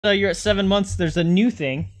you're at 7 months, there's a new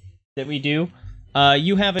thing that we do.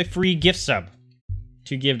 You have a free gift sub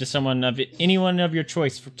to give to anyone of your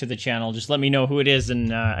choice to the channel. Just let me know who it is,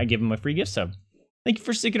 and I give them a free gift sub. Thank you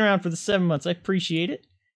for sticking around for the 7 months. I appreciate it.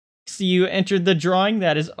 See, you entered the drawing.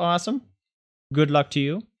 That is awesome. Good luck to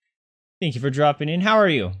you. Thank you for dropping in. How are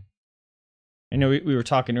you? I know we were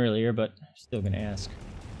talking earlier, but I'm still gonna ask.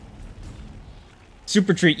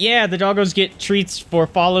 Super treat. Yeah, the doggos get treats for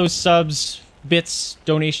follows, subs, bits,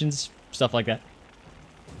 donations, stuff like that.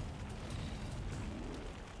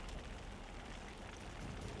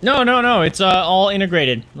 No. It's all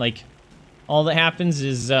integrated. Like, all that happens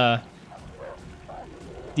is the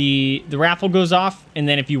raffle goes off, and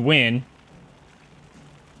then if you win,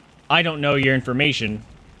 I don't know your information.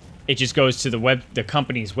 It just goes to the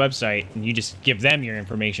company's website, and you just give them your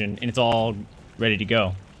information, and it's all ready to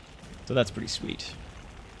go. So that's pretty sweet.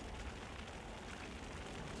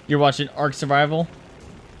 You're watching Ark Survival?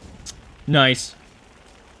 Nice.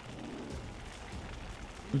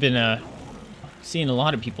 I've been seeing a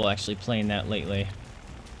lot of people actually playing that lately.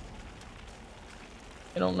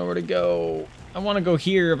 I don't know where to go. I want to go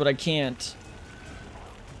here, but I can't.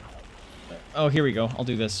 Oh, here we go. I'll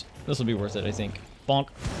do this. This will be worth it, I think. Bonk.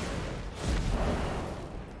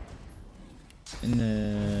 And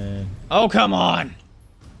then... Oh, come on!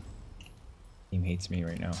 Team hates me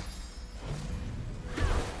right now.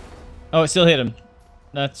 Oh, it still hit him.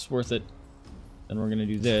 That's worth it. Then we're gonna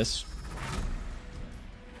do this.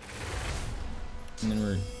 And then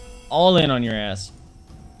we're all in on your ass.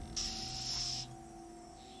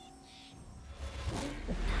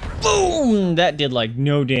 Boom! That did, like,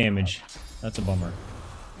 no damage. That's a bummer.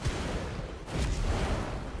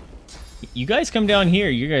 You guys come down here.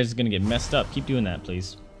 You guys are gonna get messed up. Keep doing that,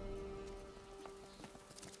 please.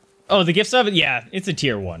 Oh, the gift sub? Yeah, it's a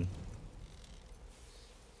tier 1.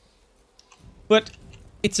 But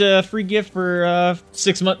it's a free gift for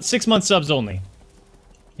 6 month subs only.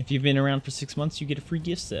 If you've been around for 6 months, you get a free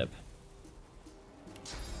gift sub.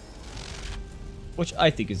 Which I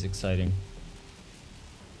think is exciting.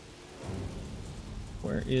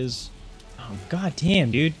 Where is... Oh, god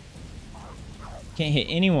damn, dude. Can't hit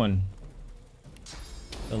anyone.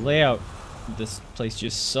 The layout of this place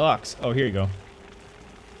just sucks. Oh, here you go.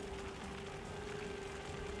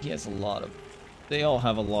 He has a lot of... They all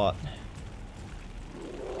have a lot.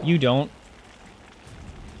 You don't.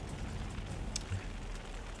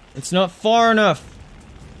 It's not far enough.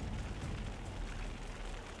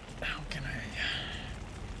 How can I...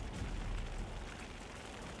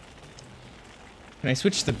 Can I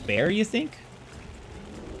switch the bear, you think?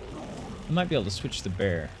 I might be able to switch the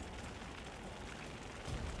bear.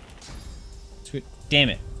 Damn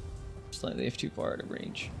it. Slightly if too far out of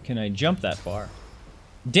range. Can I jump that far?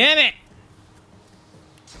 Damn it!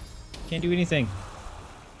 Can't do anything.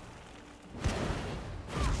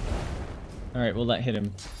 Alright, we'll let hit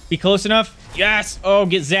him. Be close enough? Yes! Oh,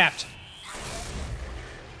 get zapped.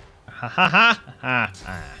 Ha ha ha ha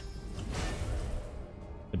ha.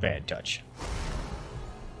 The bad touch.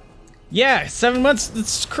 Yeah, 7 months,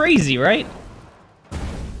 that's crazy, right?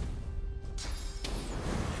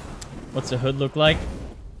 What's the hood look like?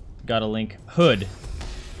 Got a link. Hood.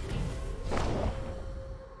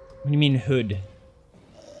 What do you mean hood?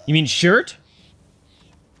 You mean shirt?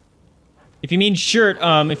 If you mean shirt,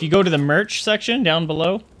 if you go to the merch section down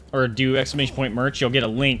below, or do ! merch, you'll get a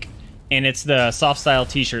link, and it's the soft style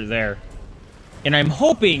t-shirt there. And I'm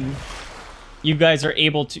hoping you guys are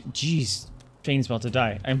able to... Jeez, Fane's about to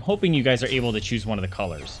die. I'm hoping you guys are able to choose one of the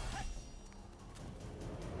colors.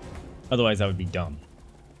 Otherwise, that would be dumb.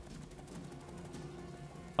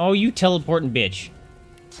 Oh, you teleporting bitch.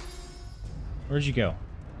 Where'd you go?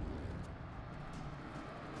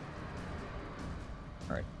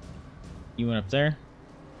 Alright. You went up there?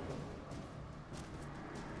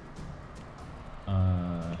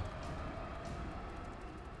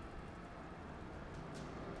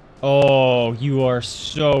 Oh, you are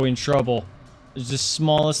so in trouble. There's the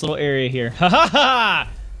smallest little area here. Ha ha ha!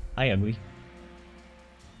 Hi, ugly.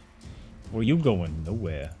 Where you going?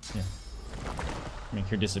 Nowhere. Yeah. Make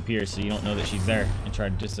her disappear so you don't know that she's there and try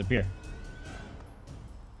to disappear.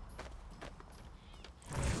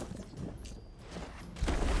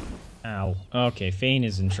 Ow. Okay, Fane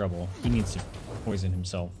is in trouble. He needs to poison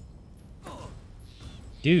himself.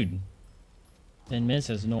 Dude. Ben-mezd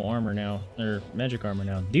has no armor now. Or magic armor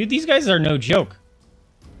now. Dude, these guys are no joke.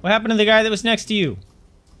 What happened to the guy that was next to you?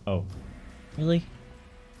 Oh. Really?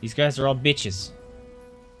 These guys are all bitches.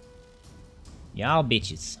 Y'all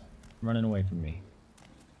bitches. Running away from me.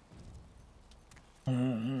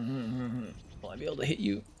 Will I be able to hit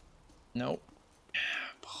you? Nope.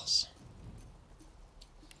 Balls.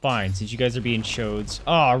 fine, since you guys are being chodes.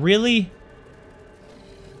 Aw, really?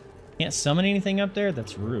 Can't summon anything up there?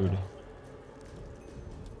 That's rude.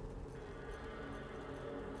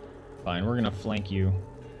 Fine, we're gonna flank you.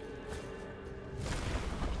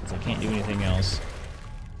 Because I can't do anything else.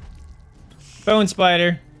 Bone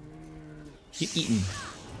spider! Get eaten.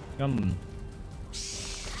 Yum.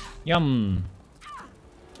 Yum.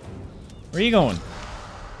 Where are you going?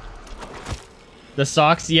 The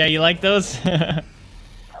socks? Yeah, you like those? Yeah,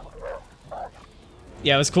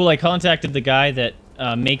 it was cool. I contacted the guy that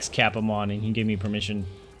makes Capamon, and he gave me permission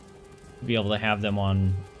to be able to have them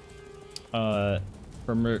on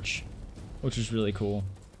for merch, which was really cool.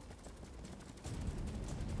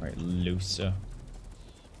 Alright, Lusa.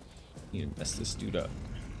 Need to mess this dude up.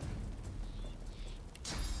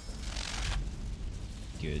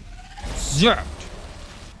 Good. Zapped!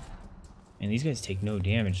 And these guys take no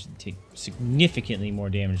damage. They take significantly more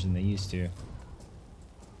damage than they used to.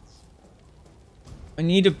 I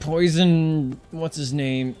need to poison... what's his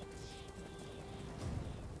name?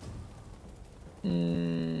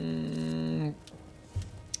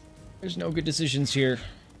 There's no good decisions here.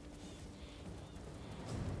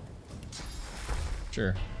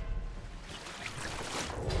 Sure.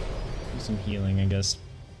 Do some healing, I guess.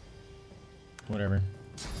 Whatever.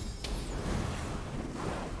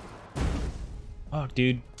 Oh,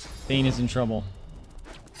 dude. Thane is in trouble.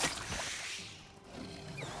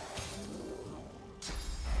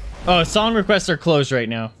 Oh, song requests are closed right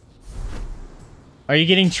now. Are you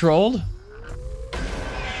getting trolled?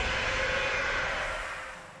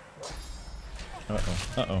 Uh-oh.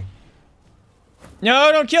 Uh-oh.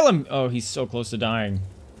 No, don't kill him! Oh, he's so close to dying.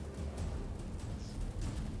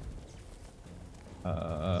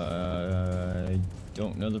 I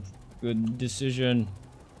don't know the good decision.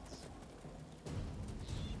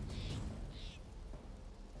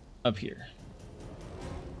 Up here.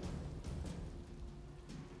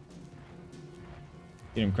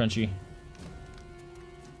 Get him, Crunchy.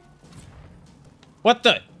 What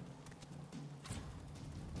the?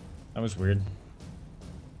 That was weird.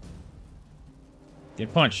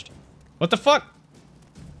 Get punched. What the fuck?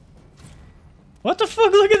 What the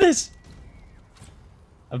fuck? Look at this!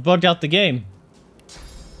 I've bugged out the game.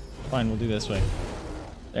 Fine, we'll do this way.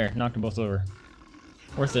 There, knocked them both over.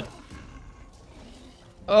 Worth it.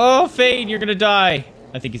 Oh, Fade, you're gonna die!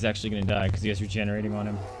 I think he's actually gonna die because you guys are regenerating on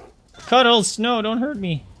him. Cuddles! No, don't hurt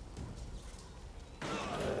me.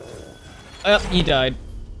 Oh, he died.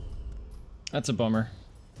 That's a bummer.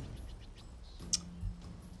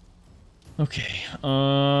 Okay,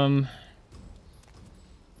 I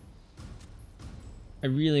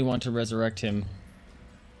really want to resurrect him.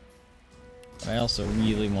 But I also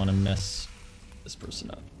really want to mess this person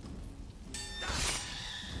up.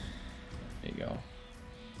 There you go.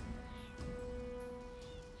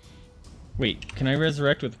 Wait, can I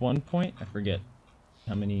resurrect with 1 point? I forget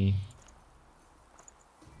how many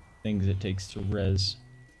things it takes to res.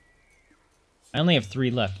 I only have 3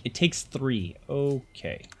 left. It takes 3.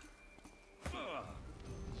 Okay.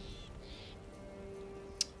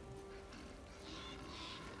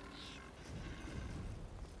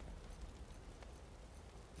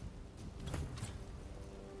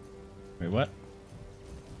 Wait, what?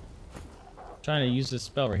 I'm trying to use this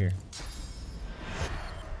spell right here.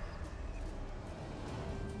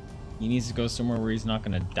 He needs to go somewhere where he's not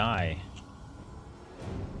gonna die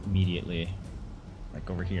immediately. Like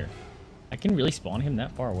over here. I can really spawn him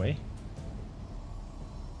that far away?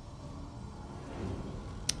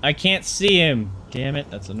 I can't see him! Damn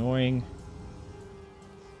it, that's annoying.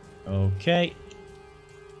 Okay.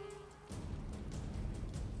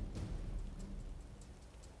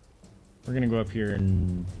 We're gonna go up here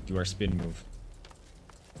and do our spin move.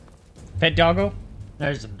 Pet doggo?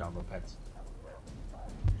 There's some doggo pets.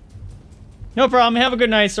 No problem. Have a good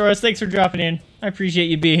night, Soros. Thanks for dropping in. I appreciate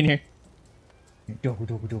you being here. Doggo,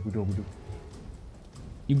 doggo, doggo, doggo, doggo.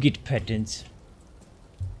 You get pettins.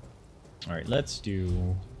 Alright, let's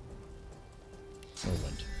do...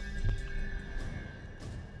 Whirlwind.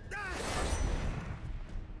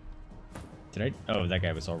 Did I... Oh, that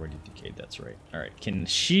guy was already decayed. That's right. Alright, can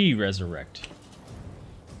she resurrect?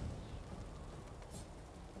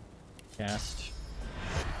 Cast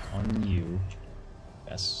on you.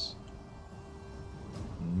 Yes.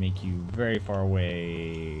 Make you very far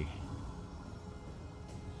away.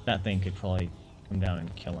 That thing could probably come down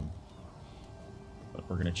and kill him. But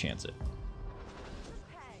we're gonna chance it.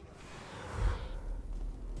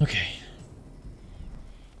 Okay.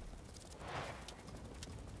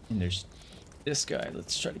 And there's this guy.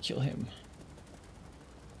 Let's try to kill him.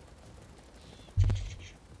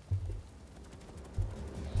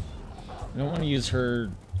 I don't want to use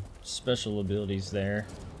her special abilities there.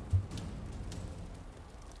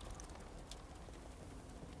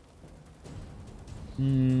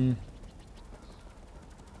 Hmm.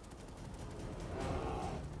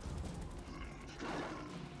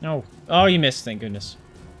 No. Oh, you missed, thank goodness.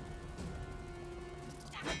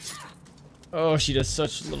 Oh, she does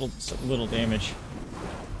such little damage.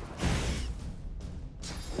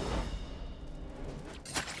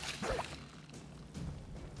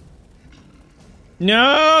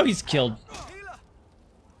 No, he's killed.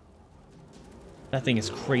 That thing is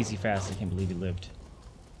crazy fast. I can't believe he lived.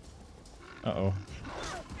 Uh-oh.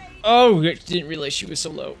 Oh, I didn't realize she was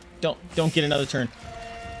so low. Don't get another turn.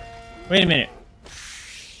 Wait a minute.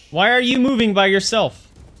 Why are you moving by yourself?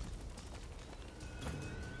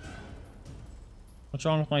 What's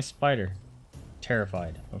wrong with my spider?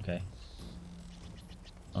 Terrified. Okay.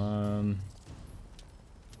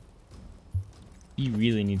 He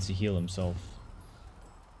really needs to heal himself.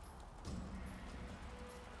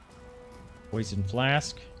 Poison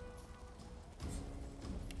flask.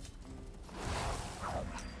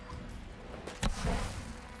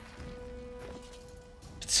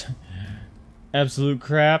 Absolute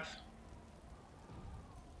crap.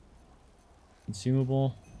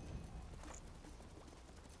 Consumable.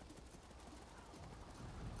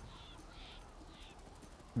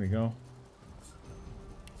 Here we go.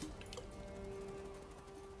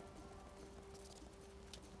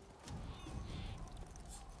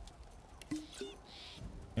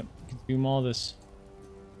 Yep, consume all this.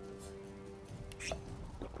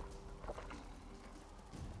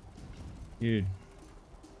 Dude.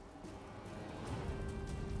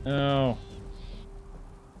 Oh.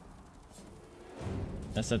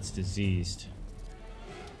 That's diseased.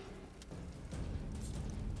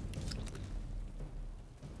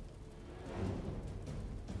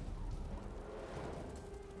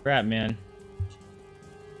 Crap, man.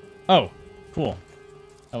 Oh, cool.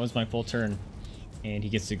 That was my full turn. And he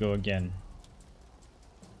gets to go again.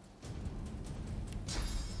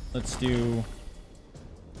 Let's do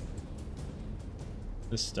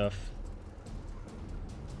this stuff.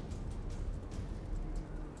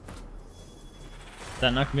 Is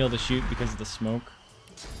that not gonna be able to shoot because of the smoke?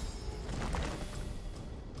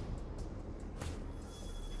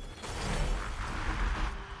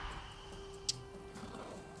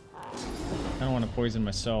 I don't want to poison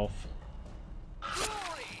myself.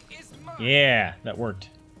 Yeah, that worked.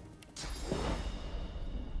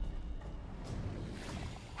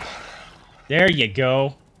 There you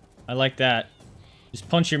go. I like that. Just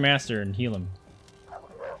punch your master and heal him.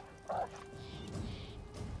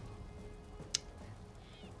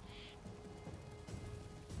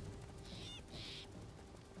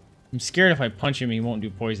 I'm scared if I punch him, he won't do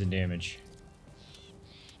poison damage.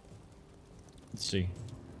 Let's see.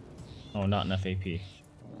 Oh, not enough AP.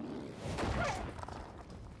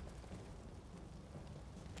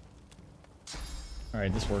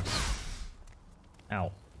 Alright, this works.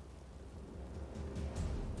 Ow.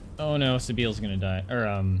 Oh no, Sabiel's gonna die. Or,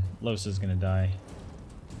 Losa's gonna die.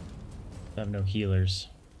 I have no healers.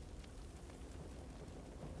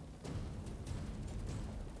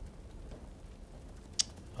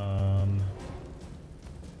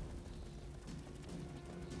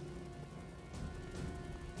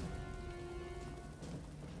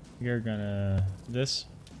 You're gonna... this?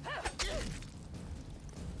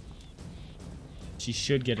 She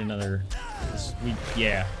should get another...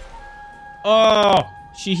 yeah. Oh!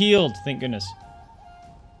 She healed! Thank goodness.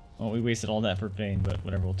 Well, we wasted all that for pain, but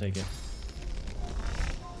whatever, we'll take it.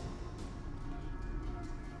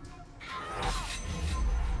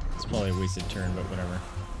 It's probably a wasted turn, but whatever.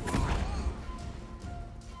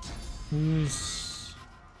 Who's...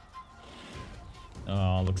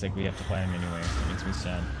 oh, looks like we have to fight him anyway. That makes me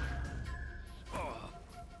sad.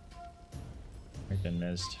 Right,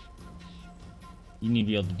 ben-mezd. You need to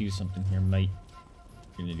be able to do something here, mate.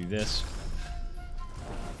 You're gonna do this.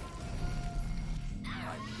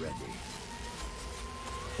 I'm ready.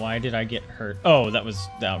 Why did I get hurt? Oh, that was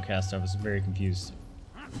the outcast. I was very confused.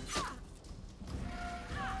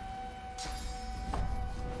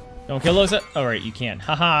 Don't kill Losa. Oh, right, you can't.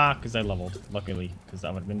 Haha, because I leveled. Luckily, because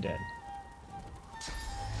I would have been dead.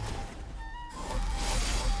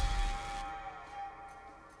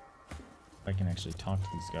 I can actually talk to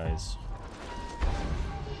these guys.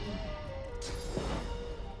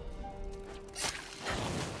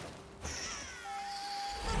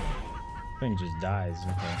 Thing just dies.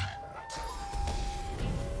 Okay.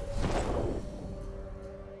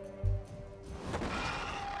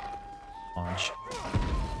 Launch.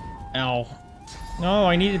 Ow. No,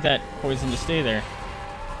 I needed that poison to stay there.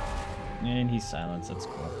 And he's silenced. That's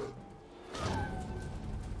cool.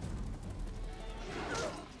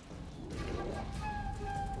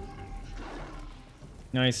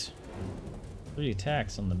 Nice. 3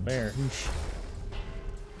 attacks on the bear. Oosh.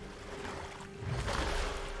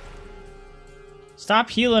 Stop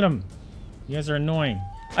healing him. You guys are annoying.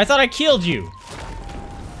 I thought I killed you.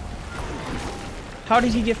 How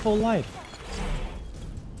did he get full life?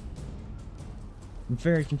 I'm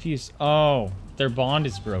very confused. Oh, their bond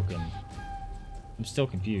is broken. I'm still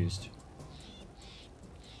confused.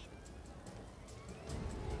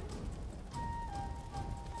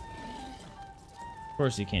 Of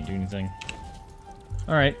course he can't do anything.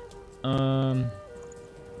 Alright. We're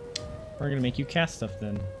gonna make you cast stuff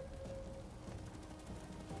then.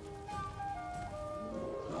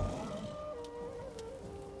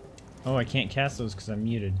 Oh, I can't cast those because I'm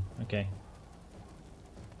muted. Okay.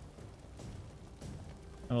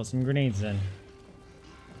 How about some grenades then?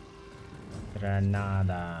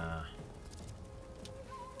 Granada.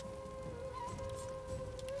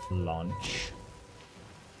 Launch.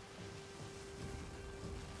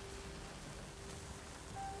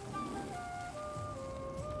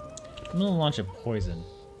 I'm gonna launch a poison.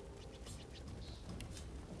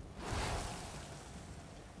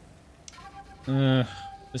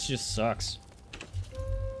 This just sucks.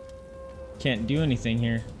 Can't do anything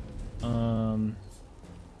here. Alright,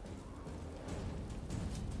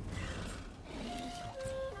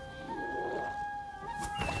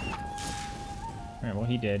 well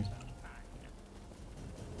he did.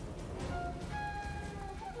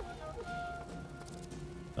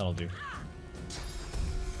 That'll do.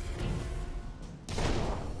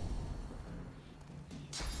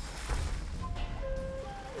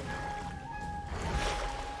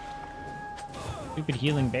 Stupid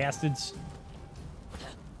healing bastards.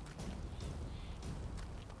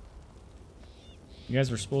 You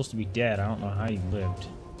guys were supposed to be dead. I don't know how you lived.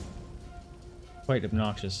 Quite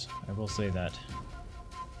obnoxious, I will say that.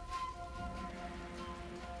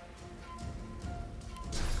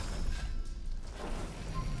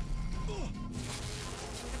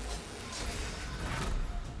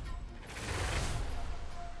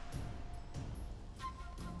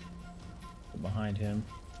 Behind him.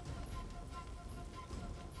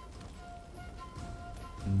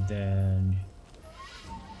 And then...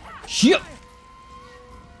 Ship!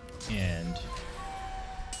 And...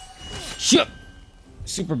 Ship!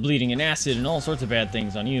 Super bleeding and acid and all sorts of bad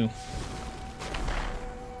things on you.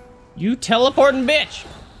 You teleporting bitch!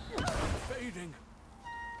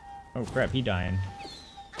 Oh crap, he dying.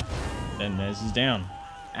 Ben-mezd is down.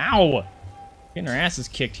 Ow! Getting our asses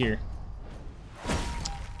kicked here.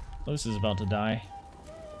 Lois is about to die.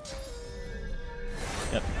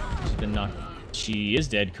 Yep, she's been knocked. She is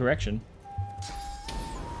dead, correction.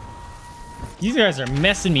 These guys are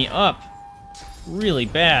messing me up really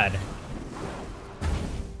bad.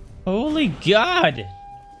 Holy God!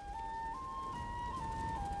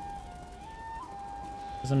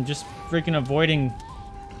 Because I'm just freaking avoiding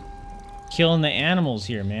killing the animals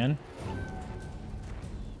here, man.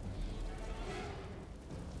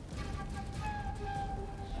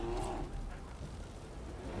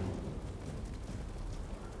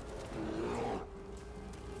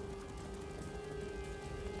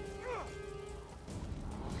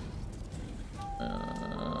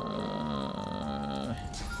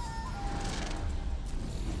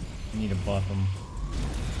 I need to buff him.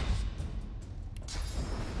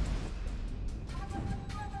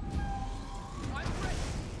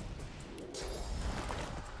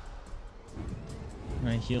 Can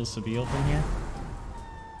I heal Sabille from here?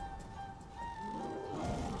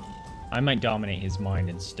 I might dominate his mind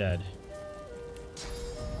instead.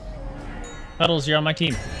 Puddles, you're on my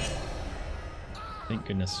team. Thank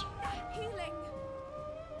goodness.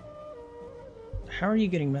 How are you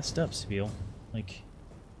getting messed up, Sabille? Like...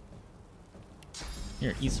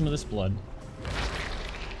 Here, eat some of this blood.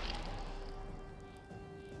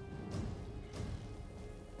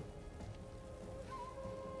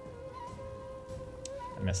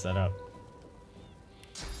 I messed that up.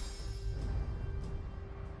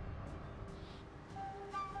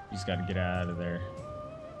 You just gotta get out of there.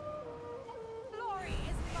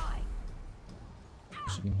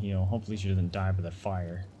 She can heal. Hopefully she doesn't die by the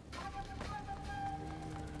fire.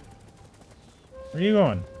 Where are you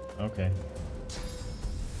going? Okay.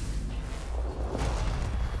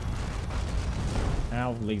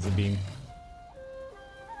 Ow, laser beam.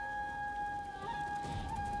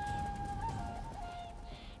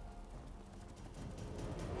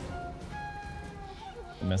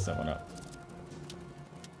 I messed that one up.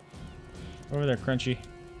 Over there, Crunchy.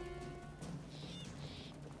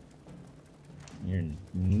 You're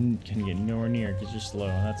gonna get nowhere near because you're slow.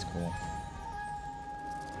 That's cool.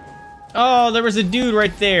 Oh, there was a dude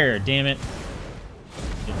right there. Damn it.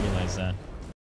 Didn't realize that.